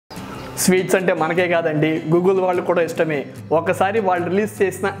Sweets అంటే మనకే కాదండి, గూగుల్ వాళ్ళు కూడా ఇష్టమే. ఒకసారి వాళ్ళు రిలీజ్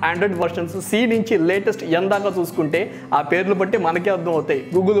చేసిన ఆండ్రాయిడ్ వర్షన్స్ సి నుంచి లేటెస్ట్ దాకా చూసుకుంటే ఆ పేర్లు బట్టి మనకే అర్థం అవుతాయి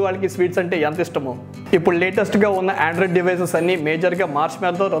గూగుల్ వాళ్ళకి స్వీట్స్ అంటే ఎంత ఇష్టమో. ఇప్పుడు లేటెస్ట్గా ఉన్న ఆండ్రాయిడ్ డివైసెస్ అన్ని మేజర్గా మార్చ్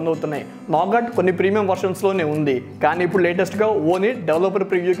మేరతో రన్ అవుతున్నాయి. నాగాట్ కొన్ని ప్రీమియం వర్షన్స్లోనే ఉంది, కానీ ఇప్పుడు లేటెస్ట్గా ఓని డెవలపర్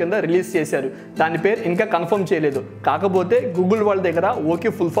ప్రివ్యూ కింద రిలీజ్ చేశారు. దాని పేరు ఇంకా కన్ఫర్మ్ చేయలేదు. కాకపోతే గూగుల్ వాళ్ళ దగ్గర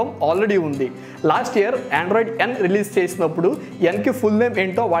ఓకే ఫుల్ ఫామ్ ఆల్రెడీ ఉంది. లాస్ట్ ఇయర్ ఆండ్రాయిడ్ ఎన్ రిలీజ్ చేసినప్పుడు ఎన్కి ఫుల్ నేమ్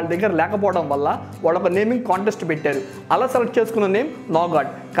ఏంటో వాళ్ళ దగ్గర లేకపోవడం వల్ల వాళ్ళు ఒక నేమింగ్ కాంటెస్ట్ పెట్టారు. అలా సెలెక్ట్ చేసుకున్న నేమ్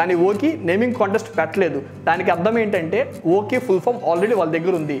నాగాట్. కానీ ఓకి నేమింగ్ కాంటెస్ట్ పెట్టలేదు. దానికి అర్థం ఏంటంటే ఓకే ఫుల్ ఫామ్ ఆల్రెడీ వాళ్ళ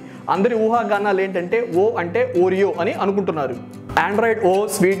దగ్గర ఉంది. అందరి ఊహాగానాలు ఏంటంటే ఓ అంటే ఓరియో అని అనుకుంటున్నారు. ఆండ్రాయిడ్ ఓ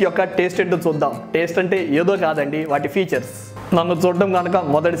స్వీట్ యొక్క టేస్ట్ ఏంటో చూద్దాం. టేస్ట్ అంటే ఏదో కాదండి, వాటి ఫీచర్స్. నన్ను చూడడం కనుక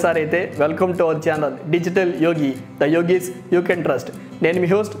మొదటిసారి అయితే welcome to our channel digital Yogi, the yogis you can trust. నేను మీ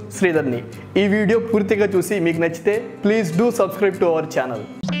హోస్ట్ శ్రీధర్ని. ఈ వీడియో పూర్తిగా చూసి మీకు నచ్చితే please do subscribe to our channel.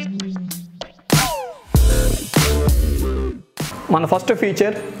 మన ఫస్ట్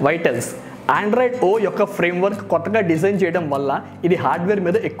ఫీచర్ వైటల్స్. ఆండ్రాయిడ్ ఓ యొక్క ఫ్రేమ్వర్క్ కొత్తగా డిజైన్ చేయడం వల్ల ఇది హార్డ్వేర్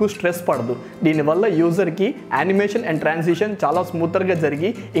మీద ఎక్కువ స్ట్రెస్ పడదు. దీనివల్ల యూజర్కి యానిమేషన్ అండ్ ట్రాన్సిషన్ చాలా స్మూత్గా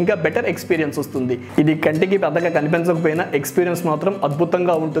జరిగి ఇంకా బెటర్ ఎక్స్పీరియన్స్ వస్తుంది. ఇది కంటికి పెద్దగా కనిపించకపోయినా ఎక్స్పీరియన్స్ మాత్రం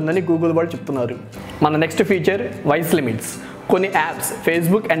అద్భుతంగా ఉంటుందని గూగుల్ వాళ్ళు చెప్తున్నారు. మన నెక్స్ట్ ఫీచర్ వాయిస్ లిమిట్స్. కొన్ని యాప్స్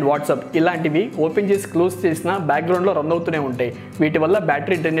ఫేస్బుక్ అండ్ వాట్సాప్ ఇలాంటివి ఓపెన్ చేసి క్లోజ్ చేసినా బ్యాక్గ్రౌండ్లో రన్ అవుతూనే ఉంటాయి. వీటి వల్ల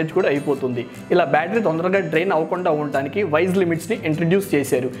బ్యాటరీ డ్రైనేజ్ కూడా అయిపోతుంది. ఇలా బ్యాటరీ తొందరగా డ్రైన్ అవ్వకుండా ఉండడానికి వాయిస్ లిమిట్స్ని ఇంట్రడ్యూస్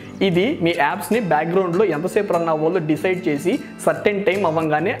చేశారు. ఇది మీ యాప్స్ని బ్యాక్గ్రౌండ్లో ఎంతసేపు రన్ అవ్వాలో డిసైడ్ చేసి సర్టెన్ టైం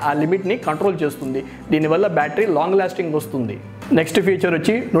అవ్వగానే ఆ లిమిట్ని కంట్రోల్ చేస్తుంది. దీనివల్ల బ్యాటరీ లాంగ్ లాస్టింగ్ వస్తుంది. నెక్స్ట్ ఫీచర్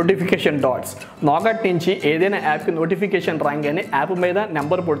వచ్చి నోటిఫికేషన్ డాట్స్. నాగాట్ నుంచి ఏదైనా యాప్కి నోటిఫికేషన్ రాగానే యాప్ మీద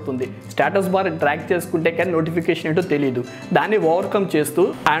నెంబర్ పడుతుంది. స్టేటస్ బార్ ట్రాక్ చేసుకుంటే కానీ నోటిఫికేషన్ ఏంటో తెలియదు. దాన్ని ఓవర్కమ్ చేస్తూ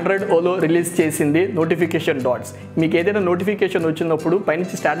ఆండ్రాయిడ్ ఓలో రిలీజ్ చేసింది నోటిఫికేషన్ డాట్స్. మీకు ఏదైనా నోటిఫికేషన్ వచ్చినప్పుడు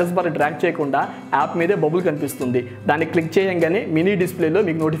పైనుంచి స్టేటస్ బార్ ట్రాక్ చేయకుండా యాప్ మీదే బబుల్ కనిపిస్తుంది. దాన్ని క్లిక్ చేయగానే మినీ డిస్ప్లేలో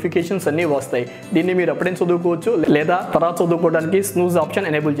మీకు నోటిఫికేషన్స్ అన్నీ వస్తాయి. దీన్ని మీరు ఎప్పుడైనా చదువుకోవచ్చు లేదా తర్వాత చదువుకోవడానికి స్నూజ్ ఆప్షన్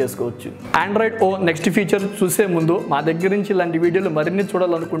ఎనేబుల్ చేసుకోవచ్చు. ఆండ్రాయిడ్ ఓ నెక్స్ట్ ఫీచర్ చూసే ముందు మా దగ్గర నుంచి ఇలాంటి వీడియోలు మరిన్ని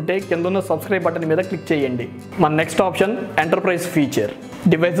చూడాలనుకుంటే కింద ఉన్న సబ్స్క్రైబ్ బటన్ మీద క్లిక్ చేయండి. మన next option enterprise feature.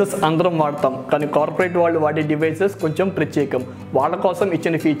 Devices అందరం వాడతాం, కానీ కార్పొరేట్ వాళ్ళు వాడే డివైసెస్ కొంచెం ప్రత్యేకం. వాళ్ళ కోసం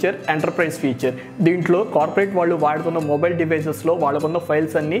ఇచ్చిన ఫీచర్ ఎంటర్ప్రైజ్ ఫీచర్. దీంట్లో కార్పొరేట్ వాళ్ళు వాడుతున్న మొబైల్ డివైసెస్లో వాళ్ళకున్న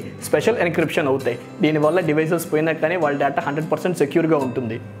ఫైల్స్ అన్ని స్పెషల్ ఎన్క్రిప్షన్ అవుతాయి. దీనివల్ల డివైసెస్ పోయినా కానీ వాళ్ళ డేటా 100% సెక్యూర్గా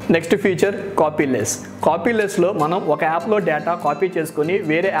ఉంటుంది. Next feature కాపీలెస్. కాపీలెస్లో మనం ఒక యాప్లో డేటా కాపీ చేసుకొని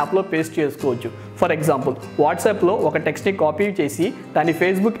వేరే యాప్లో పేస్ట్ చేసుకోవచ్చు. ఫర్ ఎగ్జాంపుల్ వాట్సాప్లో ఒక టెక్స్ట్ని కాపీ చేసి దాన్ని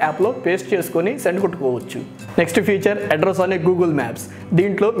ఫేస్బుక్ యాప్లో పేస్ట్ చేసుకొని సెండ్ కొట్టుకోవచ్చు. నెక్స్ట్ ఫీచర్ అడ్రస్ అనే గూగుల్ మ్యాప్స్.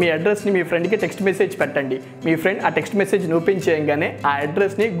 దీంట్లో మీ అడ్రస్ని మీ ఫ్రెండ్కి టెక్స్ట్ మెసేజ్ పెట్టండి. మీ ఫ్రెండ్ ఆ టెక్స్ట్ మెసేజ్ని ఓపెన్ చేయగానే ఆ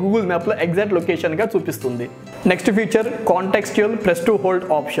అడ్రస్ని గూగుల్ మ్యాప్లో ఎగ్జాక్ట్ లొకేషన్గా చూపిస్తుంది. Next feature contextual press to hold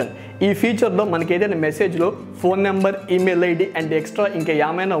option. ఈ ఫీచర్లో మనకి ఏదైనా మెసేజ్లో phone number, email ID and extra ఇంకా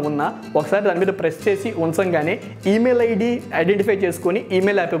ఏమైనా ఉన్నా ఒకసారి దాని మీద ప్రెస్ చేసి ఉంచంగానే ఈమెయిల్ ఐడి ఐడెంటిఫై చేసుకొని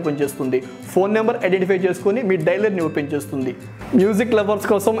ఈమెయిల్ యాప్ ఓపెన్ చేస్తుంది. ఫోన్ నెంబర్ ఐడెంటిఫై చేసుకొని మీ డైలర్ని ఓపెన్ చేస్తుంది. మ్యూజిక్ లవర్స్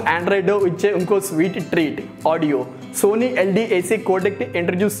కోసం ఆండ్రాయిడ్ ఇచ్చే ఇంకో sweet treat audio. Sony ldac codec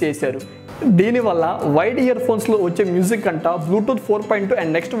introduce చేశారు. దీనివల్ల వైడ్ ఇయర్ ఫోన్స్లో వచ్చే మ్యూజిక్ అంట Bluetooth 4.2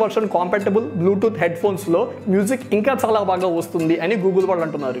 and next version compatible Bluetooth head ఫోన్స్లో మ్యూజిక్ ఇంకా చాలా బాగా వస్తుంది అని గూగుల్ వాళ్ళు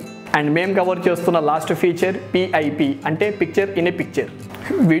అంటున్నారు. అండ్ మేము కవర్ చేస్తున్న లాస్ట్ ఫీచర్ PIP అంటే picture in a picture.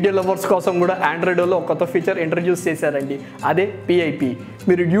 Video lovers కోసం కూడా ఆండ్రాయిడ్లో ఒక కొత్త ఫీచర్ ఇంట్రడ్యూస్ చేశారండి. అదే PIP.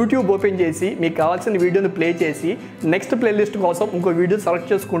 మీరు యూట్యూబ్ ఓపెన్ చేసి మీకు కావాల్సిన వీడియోని ప్లే చేసి నెక్స్ట్ ప్లేలిస్ట్ కోసం ఇంకో వీడియో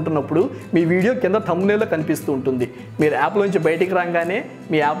సెలెక్ట్ చేసుకుంటున్నప్పుడు మీ వీడియో కింద థంబ్నెయిల్లో కనిపిస్తూ ఉంటుంది. మీరు యాప్లోంచి బయటికి రాగానే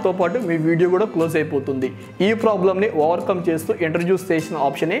మీ యాప్తో పాటు మీ వీడియో కూడా క్లోజ్ అయిపోతుంది. ఈ ప్రాబ్లమ్ని ఓవర్కమ్ చేస్తూ ఇంట్రడ్యూస్ చేసిన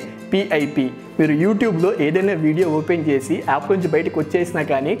ఆప్షనే PIP. మీరు యూట్యూబ్లో ఏదైనా వీడియో ఓపెన్ చేసి యాప్ నుంచి బయటకు వచ్చేసినా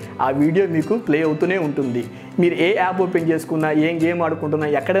కానీ ఆ వీడియో మీకు ప్లే అవుతూనే ఉంటుంది. మీరు ఏ యాప్ ఓపెన్ చేసుకున్నా, ఏం గేమ్ ఆడుకుంటున్నా,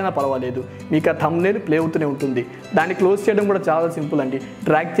 ఎక్కడైనా పర్వాలేదు, మీకు ఆ థంబ్నెయిల్ ప్లే అవుతూనే ఉంటుంది. దాన్ని క్లోజ్ చేయడం కూడా చాలా సింపుల్ అండి.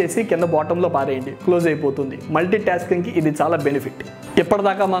 డ్రాగ్ చేసి కింద బాటంలో పారేయండి, క్లోజ్ అయిపోతుంది. మల్టీ టాస్కింగ్కి ఇది చాలా బెనిఫిట్.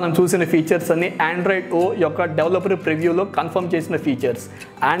 ఇప్పటిదాకా మనం చూసిన ఫీచర్స్ అన్ని ఆండ్రాయిడ్ ఓ యొక్క డెవలపర్ ప్రివ్యూలో కన్ఫర్మ్ చేసిన ఫీచర్స్.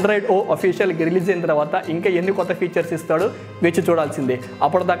 ఆండ్రాయిడ్ ఓ అఫీషియల్గా రిలీజ్ అయిన తర్వాత ఇంకా ఎన్ని కొత్త ఫీచర్స్ ఇస్తాడో వేచి చూడాల్సిందే.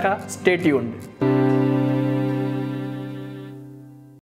 అప్పటిదాకా స్టే ట్యూన్డ్.